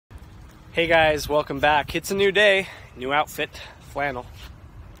Hey guys, welcome back. It's a new day, new outfit, flannel.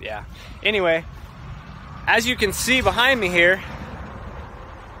 Yeah. Anyway, as you can see behind me here,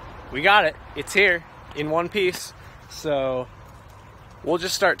 we got it. It's here in one piece. So we'll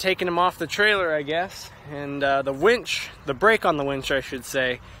just start taking them off the trailer, I guess. And the winch, the brake on the winch, I should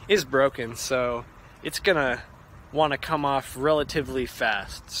say, is broken. So it's gonna want to come off relatively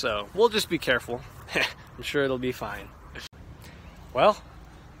fast. So we'll just be careful. I'm sure it'll be fine. Well,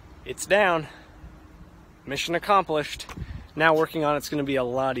 it's down. Mission accomplished. Now working on it's going to be a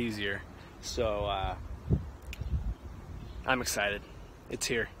lot easier. So I'm excited. It's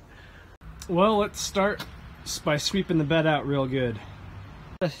here. Well, let's start by sweeping the bed out real good.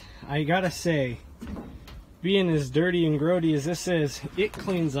 I gotta say, being as dirty and grody as this is, it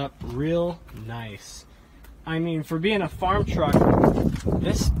cleans up real nice. I mean, for being a farm truck,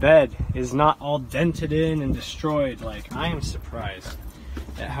 this bed is not all dented in and destroyed. Like, I am surprised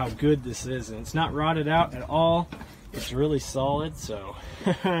at how good this is, and it's not rotted out at all. It's really solid, so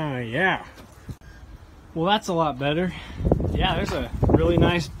yeah. Well, that's a lot better. Yeah, there's a really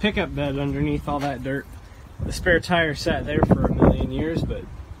nice pickup bed underneath all that dirt. The spare tire sat there for a million years, but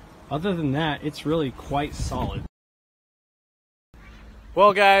other than that, it's really quite solid.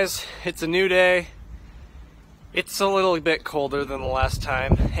 Well guys, it's a new day. It's a little bit colder than the last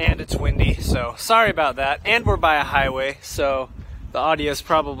time, and it's windy, so sorry about that. And we're by a highway, so the audio is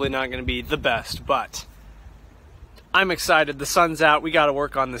probably not going to be the best, but I'm excited. The sun's out. We got to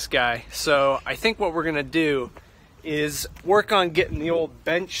work on this guy. So I think what we're going to do is work on getting the old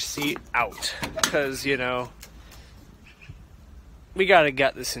bench seat out, because, you know, we got to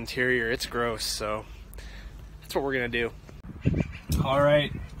gut this interior. It's gross, so that's what we're going to do. All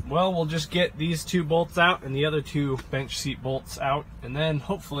right. Well, we'll just get these two bolts out and the other two bench seat bolts out, and then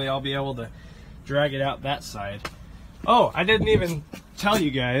hopefully I'll be able to drag it out that side. Oh, I didn't even tell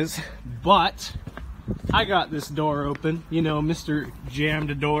you guys, but I got this door open. You know, Mr. Jammed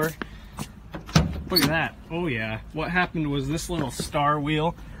a door. Look at that. Oh yeah. What happened was this little star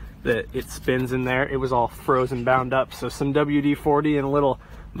wheel that it spins in there, it was all frozen bound up. So some WD-40 and a little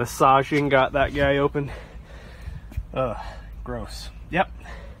massaging got that guy open. Ugh, gross. Yep.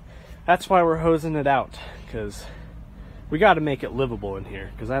 That's why we're hosing it out, because we got to make it livable in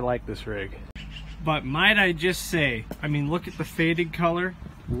here, because I like this rig. But might I just say, I mean, look at the faded color.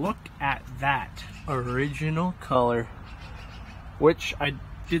 Look at that original color, which I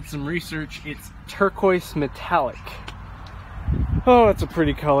did some research. It's turquoise metallic. Oh, it's a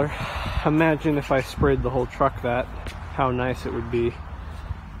pretty color. Imagine if I sprayed the whole truck that, how nice it would be.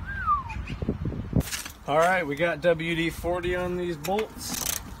 All right, we got WD-40 on these bolts.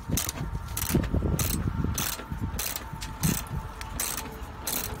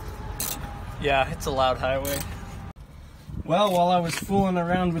 Yeah, it's a loud highway. Well, while I was fooling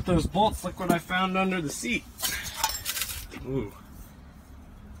around with those bolts, look what I found under the seat. Ooh.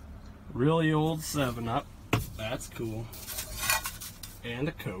 Really old 7-Up. That's cool. And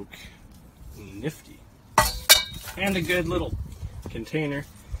a Coke. Nifty. And a good little container.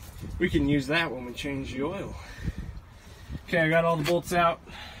 We can use that when we change the oil. Okay, I got all the bolts out.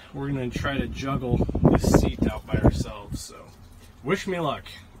 We're gonna try to juggle this seat out by ourselves, so wish me luck.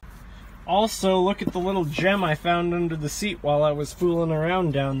 Also, look at the little gem I found under the seat while I was fooling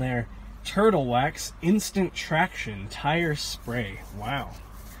around down there. Turtle Wax Instant Traction Tire Spray. Wow.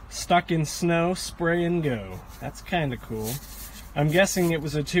 Stuck in snow, spray and go. That's kind of cool. I'm guessing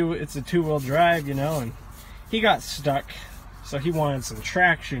it's a two-wheel drive, you know, and he got stuck, so he wanted some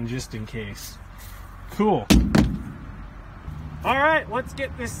traction just in case. Cool. All right, let's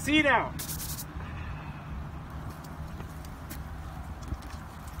get this seat out.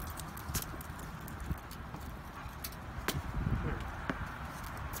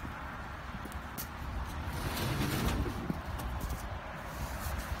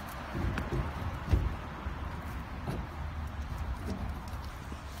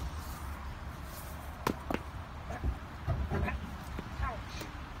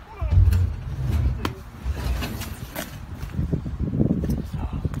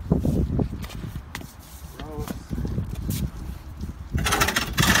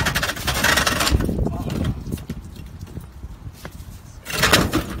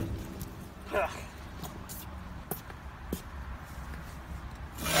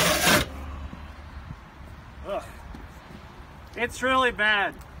 Ugh. It's really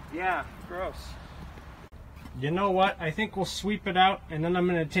bad. Yeah, gross. You know what? I think we'll sweep it out, and then I'm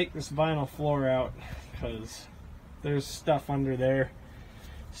going to take this vinyl floor out, because there's stuff under there.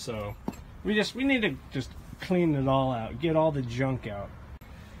 So we need to just clean it all out, get all the junk out.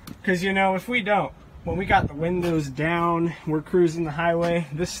 Because, you know, if we don't, when we got the windows down, we're cruising the highway,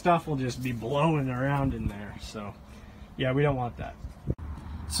 this stuff will just be blowing around in there. So yeah, we don't want that.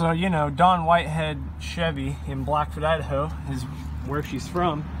 So, you know, Dawn Whitehead Chevy in Blackfoot, Idaho is where she's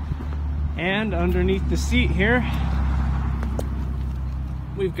from. And underneath the seat here,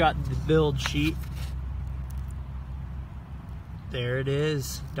 we've got the build sheet. There it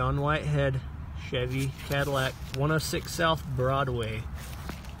is, Dawn Whitehead Chevy Cadillac, 106 South Broadway,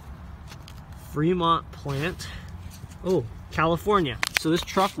 Fremont plant. Oh, California. So this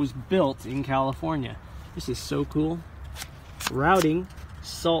truck was built in California. This is so cool. Routing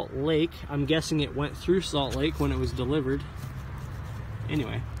Salt Lake. I'm guessing it went through Salt Lake when it was delivered.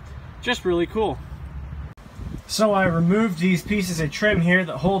 Anyway, just really cool. So I removed these pieces of trim here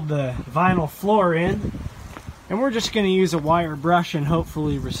that hold the vinyl floor in, and we're just going to use a wire brush and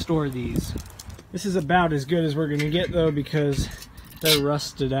hopefully restore these. This is about as good as we're going to get though, because they're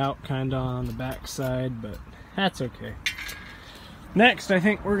rusted out kind of on the back side, but that's okay. Next, I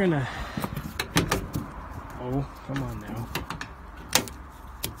think we're going to... Oh, come on now.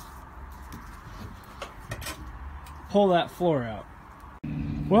 Pull that floor out.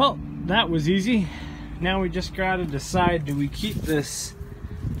 Well, that was easy. Now we just gotta decide, do we keep this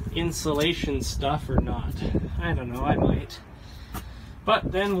insulation stuff or not? I don't know, I might.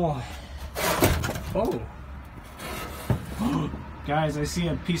 But then we'll... Oh! Guys, I see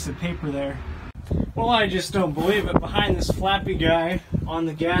a piece of paper there. Well, I just don't believe it. Behind this flappy guy on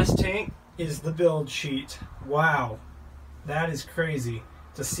the gas tank is the build sheet. Wow. That is crazy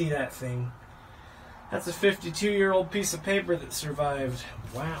to see that thing. That's a 52-year-old piece of paper that survived.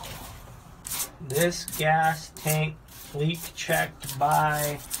 Wow. This gas tank leak checked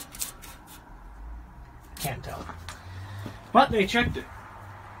by... Can't tell. But they checked it.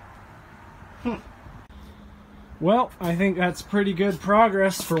 Well, I think that's pretty good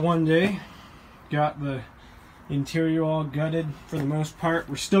progress for one day. Got the interior all gutted for the most part.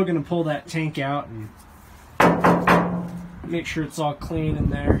 We're still going to pull that tank out and make sure it's all clean in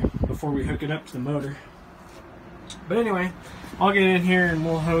there before we hook it up to the motor. But anyway, I'll get in here and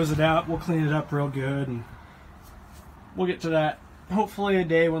we'll hose it out. We'll clean it up real good, and we'll get to that hopefully a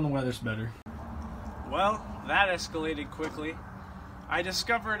day when the weather's better. Well, that escalated quickly. I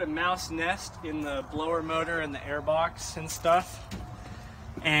discovered a mouse nest in the blower motor and the airbox and stuff,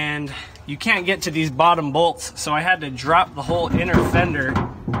 and you can't get to these bottom bolts, so I had to drop the whole inner fender,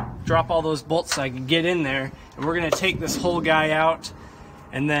 drop all those bolts so I could get in there. And we're gonna take this whole guy out,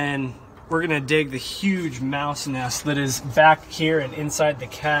 and then we're gonna dig the huge mouse nest that is back here and inside the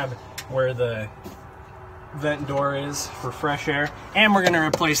cab where the vent door is for fresh air. And we're gonna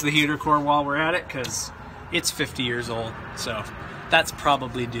replace the heater core while we're at it, because it's 50 years old, so that's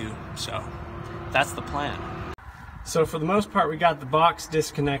probably due. So that's the plan. So for the most part, we got the box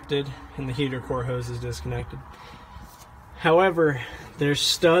disconnected and the heater core hose is disconnected. However, there's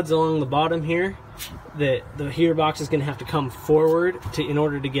studs along the bottom here that the heater box is going to have to come forward in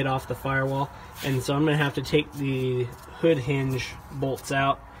order to get off the firewall. And so I'm going to have to take the hood hinge bolts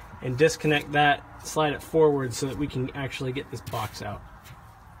out and disconnect that, slide it forward so that we can actually get this box out.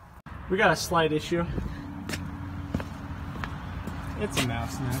 We got a slight issue. It's a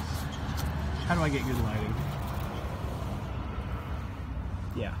mouse nest. How do I get good lighting?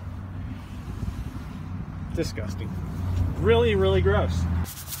 Yeah. Disgusting. Really, really gross.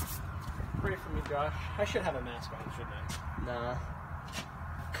 Pray for me, Josh. I should have a mask on, shouldn't I? Nah.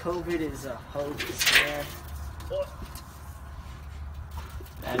 COVID is a hoax, man.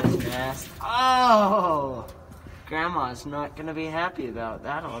 That is nasty. Oh! Grandma's not gonna be happy about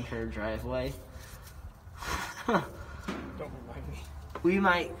that on her driveway. Don't remind me. We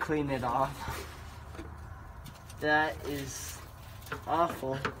might clean it off. That is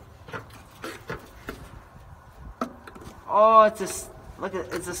awful. Oh, it's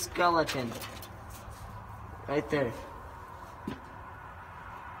a skeleton. Right there.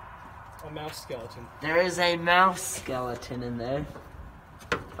 A mouse skeleton. There is a mouse skeleton in there.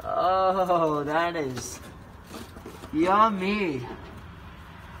 Oh, that is yummy.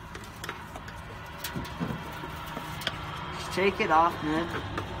 Take it off, man.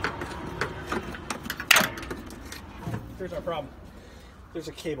 Here's our problem. There's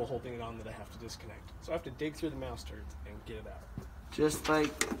a cable holding it on that I have to disconnect. So I have to dig through the mouse turds and get it out. Just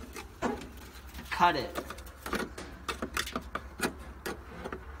like cut it.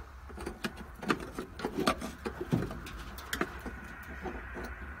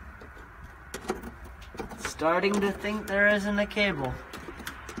 Starting to think there isn't a cable.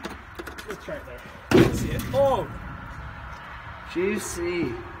 It's right there. You see it? Oh!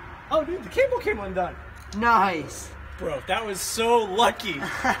 Juicy. Oh, dude, the cable came undone. Nice. Bro, that was so lucky.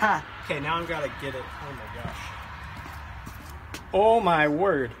 Okay, now I've got to get it. Oh my gosh. Oh my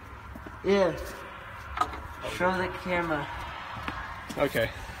word. Yeah. Show the camera. Okay.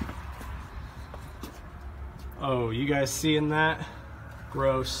 Oh, you guys seeing that?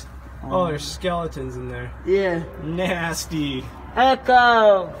 Gross. Oh, there's skeletons in there. Yeah. Nasty.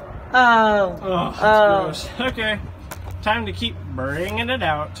 Echo! Oh, that's gross. Okay. Time to keep bringing it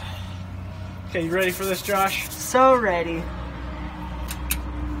out. Okay, you ready for this, Josh? So ready.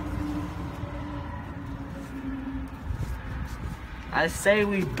 I say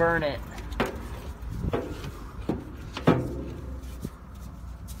we burn it.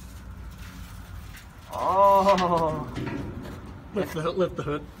 Oh. Lift the hood, lift the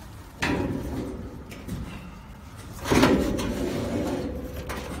hood.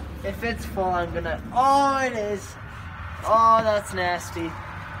 If it's full, I'm gonna... Oh, it is. Oh, that's nasty.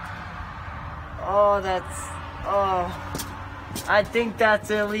 Oh, that's... Oh. I think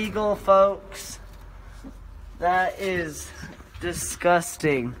that's illegal, folks. That is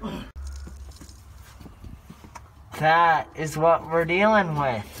disgusting. That is what we're dealing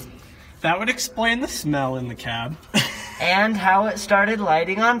with. That would explain the smell in the cab. And how it started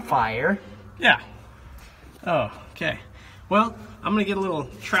lighting on fire. Yeah. Oh, okay. Well, I'm gonna get a little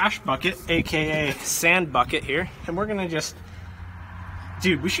trash bucket, aka sand bucket here, and we're gonna just...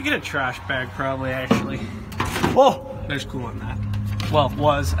 Dude, we should get a trash bag probably, actually. Whoa! There's cool on that. Well, it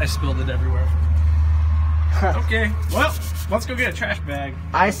was. I spilled it everywhere. Okay, well, let's go get a trash bag.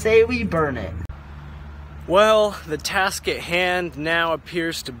 I say we burn it. Well, the task at hand now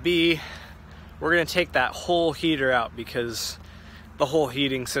appears to be we're gonna take that whole heater out because the whole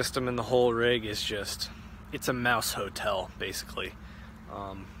heating system in the whole rig is just, it's a mouse hotel, basically.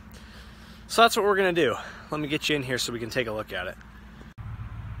 So that's what we're gonna do. Let me get you in here so we can take a look at it.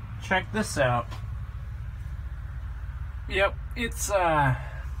 Check this out. Yep, it's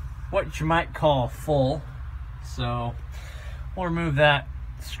what you might call full. So we'll remove that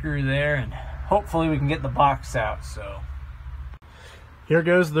screw there and hopefully we can get the box out. So here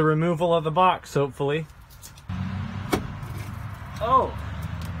goes the removal of the box, hopefully. Oh,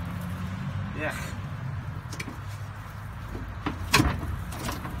 yeah.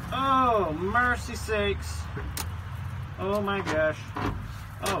 Oh, mercy sakes. Oh my gosh.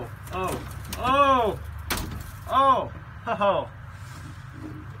 Oh, oh, oh, oh, oh.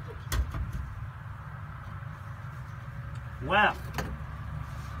 Wow.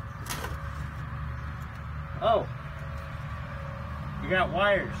 Oh. We got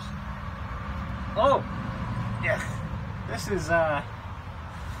wires. Oh. Yeah. This is bad.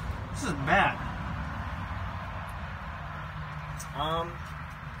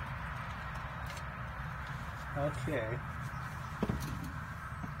 Okay.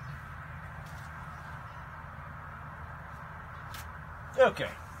 Okay.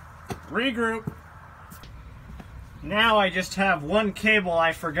 Regroup. Now I just have one cable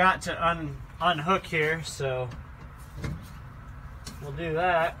I forgot to unhook here, so we'll do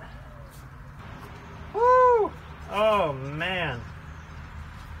that. Woo! Oh man.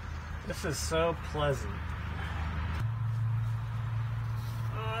 This is so pleasant.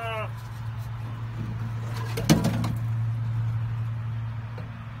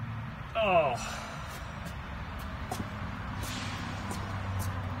 Oh.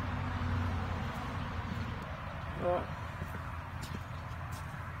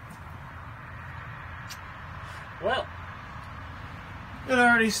 Well, it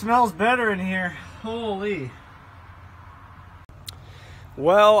already smells better in here. Holy.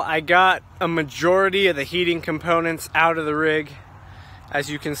 Well, I got a majority of the heating components out of the rig. As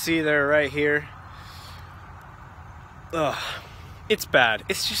you can see, they're right here. Ugh. It's bad.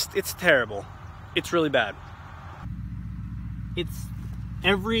 It's terrible. It's really bad. It's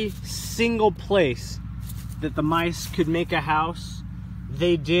every single place that the mice could make a house,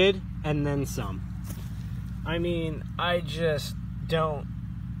 they did, and then some. I mean, I just don't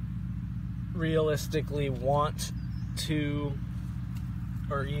realistically want to,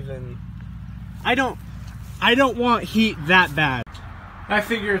 or even, I don't want heat that bad. I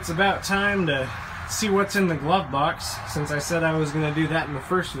figure it's about time to see what's in the glove box, since I said I was going to do that in the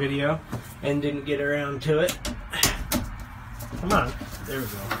first video and didn't get around to it. Come on, there we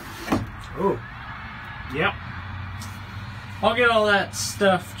go. Oh, yep. I'll get all that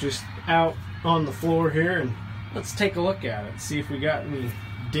stuff just out on the floor here and let's take a look at it, see if we got any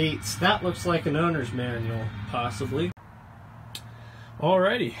dates. That looks like an owner's manual, possibly.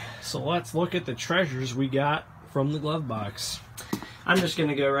 Alrighty, so let's look at the treasures we got from the glove box. I'm just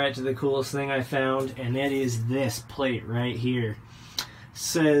gonna go right to the coolest thing I found, and that is this plate right here. It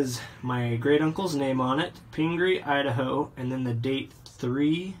says my great uncle's name on it, Pingree, Idaho, and then the date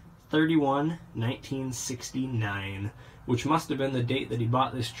 3/3/19. 12/31/1969, which must have been the date that he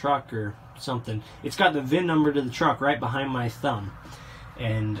bought this truck or something. It's got the VIN number to the truck right behind my thumb.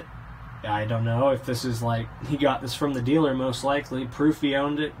 And I don't know if this is like, he got this from the dealer most likely, proof he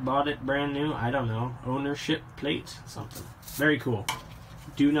owned it, bought it brand new, I don't know, ownership plate, something. Very cool.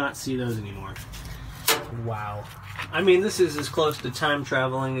 Do not see those anymore. Wow. I mean, this is as close to time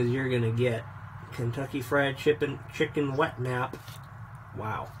traveling as you're gonna get. Kentucky Fried Chicken Wet Nap.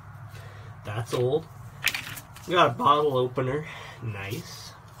 Wow. That's old. We got a bottle opener.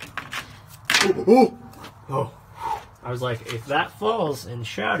 Nice. Oh. I was like, if that falls and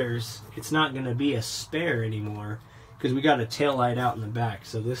shatters, it's not going to be a spare anymore, because we got a tail light out in the back,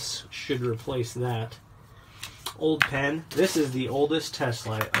 so this should replace that. Old pen. This is the oldest test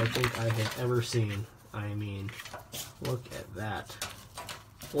light I think I have ever seen. I mean, look at that.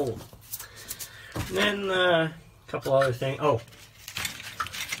 Old. And then a couple other things. Oh,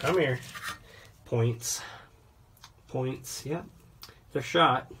 come here. Points. Points, yep. They're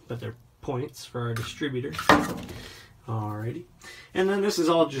shot, but they're points for our distributor. Alrighty. And then this is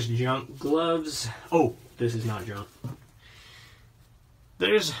all just junk. Gloves. Oh, this is not junk.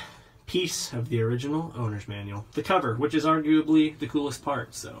 There's a piece of the original owner's manual. The cover, which is arguably the coolest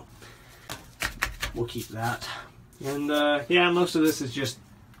part, so we'll keep that. And yeah, most of this is just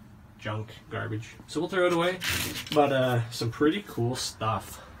junk, garbage. So we'll throw it away. But some pretty cool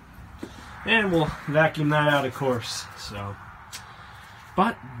stuff. And we'll vacuum that out, of course. So,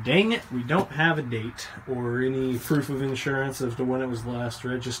 but dang it, we don't have a date or any proof of insurance as to when it was last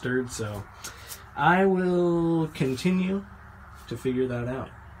registered, so I will continue to figure that out.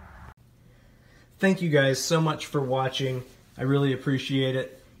 Thank you guys so much for watching. I really appreciate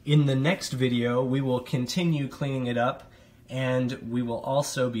it. In the next video, we will continue cleaning it up, and we will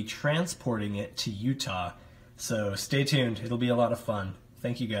also be transporting it to Utah. So stay tuned. It'll be a lot of fun.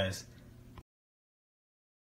 Thank you guys.